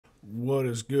What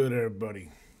is good,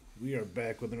 everybody? We are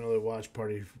back with another watch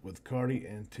party with Cardi,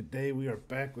 and today we are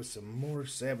back with some more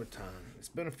SABATON. It's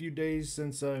been a few days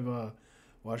since I've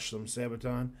watched some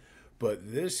SABATON,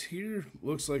 but this here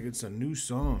looks like it's a new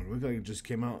song. Looks like it just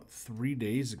came out 3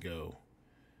 days ago.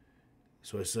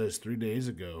 So it says 3 days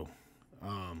ago.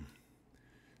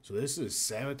 So this is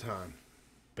SABATON,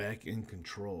 Back in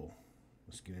Control.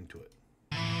 Let's get into it.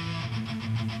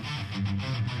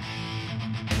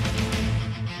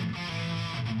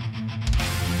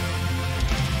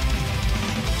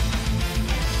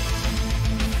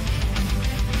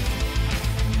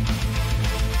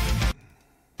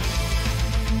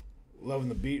 Loving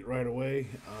the beat right away.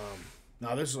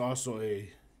 Now this is also a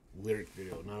lyric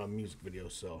video, not a music video,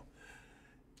 so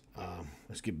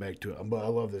let's get back to it. But I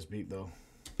love this beat though.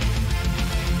 Sent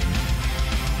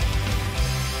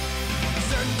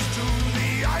to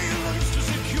the islands to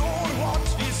secure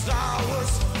what is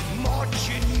ours,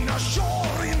 marching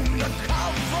ashore in the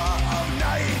cover of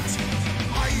night,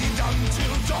 hide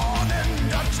until dawn and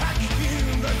attack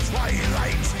in the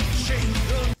twilight, shake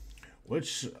the...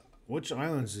 Which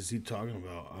islands is he talking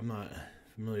about? I'm not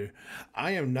familiar.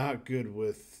 I am not good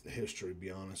with history, to be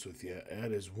honest with you.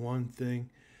 That is one thing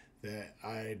that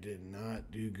I did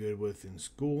not do good with in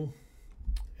school.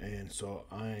 And so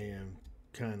I am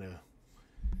kind of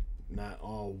not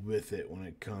all with it when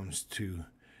it comes to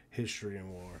history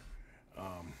and war.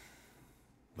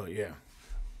 But yeah,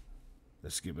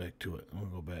 let's get back to it. I'm going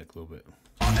to go back a little bit.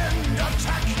 And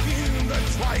attack in the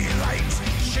twilight,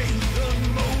 shake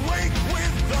them awake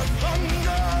with the thunder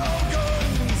of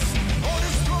guns.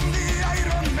 Orders from the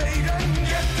Iron Maiden,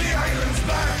 get the islands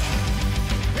back.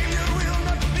 Failure will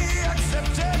not be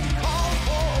accepted, call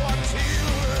for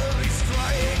artillery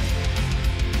strike.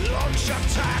 Launch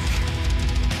attack,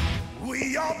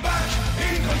 we are back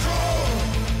in control.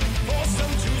 Force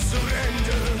them to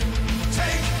surrender,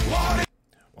 take what...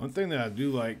 One thing that I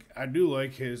do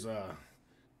like his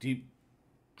deep,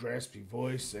 raspy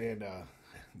voice and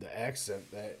the accent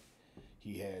that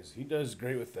he has. He does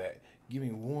great with that. Give me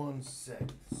 1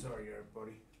 sec. Sorry,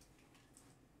 everybody.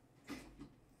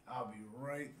 I'll be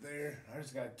right there. I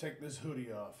just gotta take this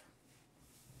hoodie off.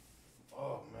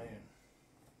 Oh man.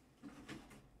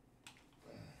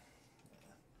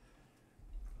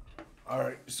 All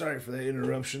right. Sorry for that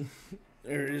interruption.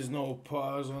 There is no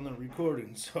pause on the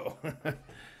recording, so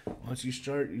once you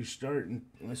start,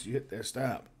 unless you hit that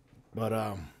stop. But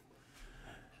I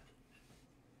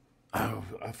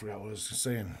forgot what I was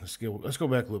saying. Let's go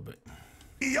back a little bit.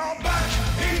 We are back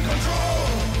in control.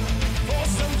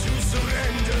 Force them to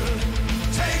surrender.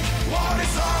 Take what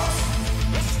is ours.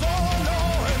 Restore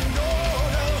law and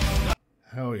order.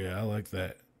 Hell yeah, I like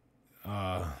that.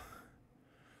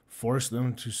 Force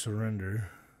them to surrender.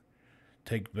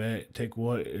 Take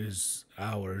what is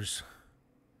ours.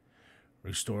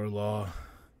 Restore law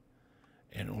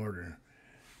and order.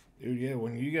 Dude, yeah,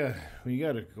 when you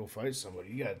gotta go fight somebody,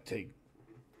 you gotta take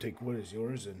what is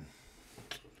yours, and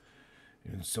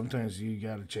sometimes you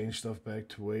gotta change stuff back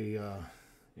to the way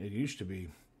it used to be.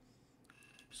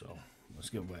 So let's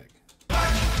get back.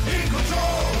 Back in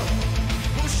control.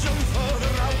 Push them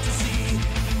further out to sea.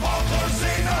 Falklands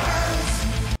in our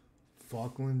hands.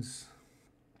 Falklands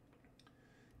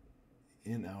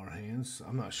in our hands.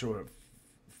 I'm not sure what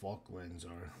Falklands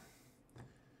are.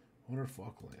 What are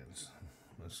Falklands?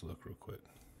 Let's look real quick.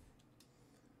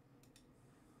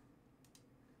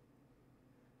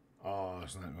 Oh,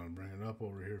 it's not going to bring it up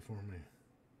over here for me.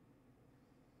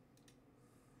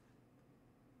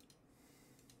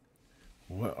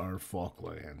 What are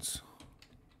Falklands?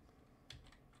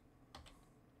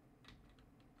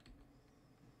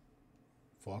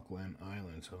 Falkland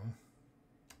Islands, huh?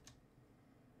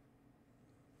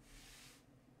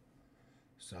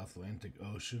 South Atlantic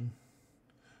Ocean.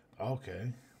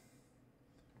 Okay.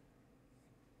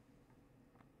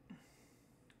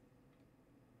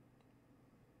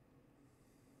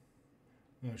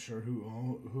 Not sure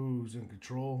who's in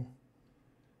control.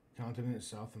 Continent,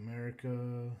 South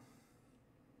America.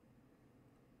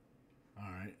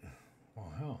 Alright.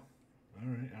 Well, hell.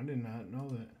 Alright, I did not know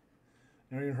that.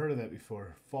 Never even heard of that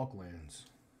before. Falklands.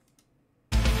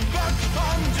 Back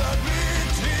under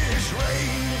British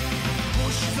reign.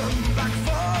 Push them back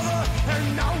further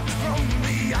and out from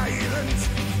the islands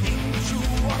into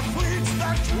our fleets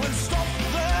that will stop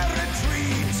their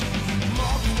retreat.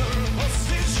 Mark their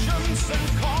positions and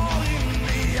call in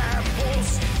the air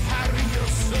force.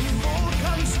 Harriers and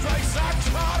Vulcan strikes at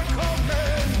our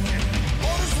command.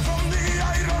 Orders from the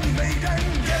Iron Maiden,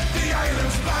 get the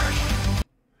islands back.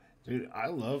 Dude, I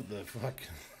love the fucking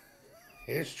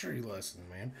history lesson,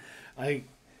 man.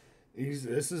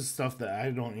 This is stuff that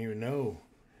I don't even know.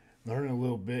 Learning a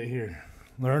little bit here.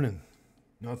 Learning.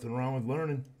 Nothing wrong with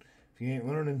learning. If you ain't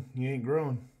learning, you ain't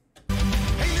growing.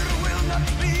 Anger will not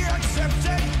be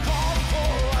accepted. Call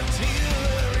for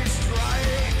artillery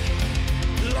strike.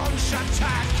 Launch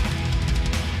attack.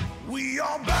 We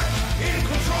are back in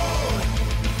control.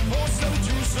 Force them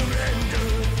to surrender.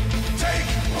 Take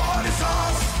what is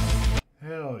ours.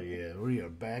 Hell yeah, we are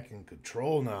back in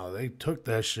control now. They took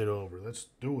that shit over. Let's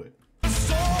do it.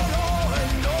 Restore law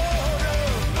and order.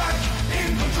 Back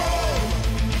in control.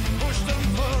 Push them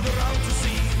further out to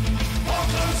sea.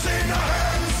 Auckland's in our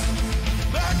hands.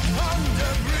 Back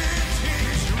under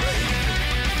British reign.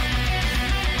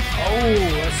 Oh,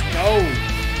 let's go.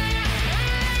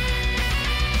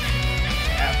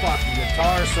 That fucking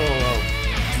guitar solo.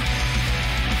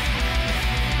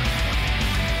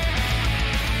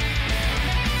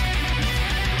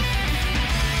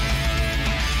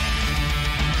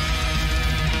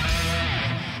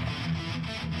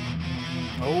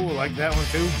 Oh, like that one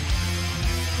too.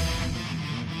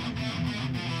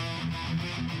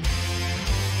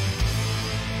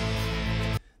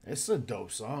 It's a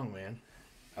dope song, man.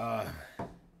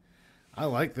 I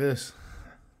like this.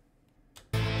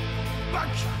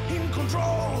 Back in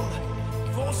control.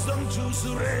 Force them to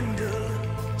surrender.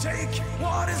 Take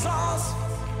what is ours.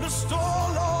 Restore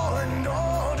law and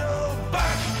order.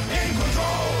 Back in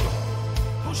control.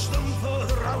 Push them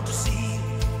further out to sea.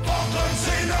 Auckland's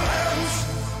in our hands.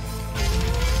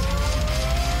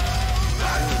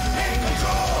 Back in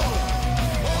control.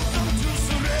 Force them to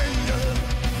surrender.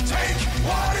 Take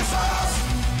what is ours.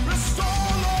 Restore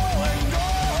law and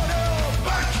order.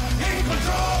 Back in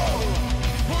control.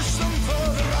 Push them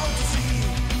further out to sea.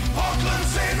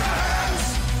 Auckland's in our hands.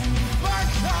 Back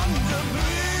under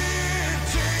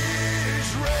British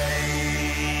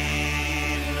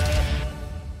reign.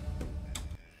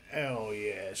 Hell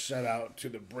yeah. Shout out to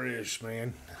the British,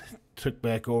 man. Took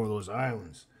back over those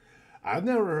islands. I've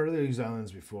never heard of these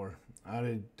islands before.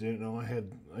 I didn't know I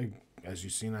had, like, as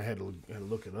you've seen, I had to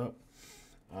look it up.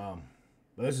 But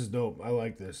this is dope. I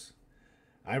like this.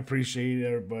 I appreciate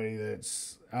everybody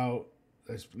that's out.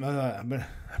 I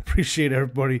appreciate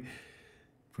everybody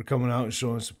for coming out and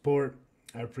showing support.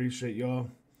 I appreciate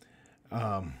y'all.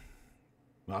 I'll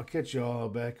catch y'all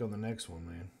back on the next one,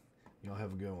 man. Y'all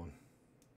have a good one.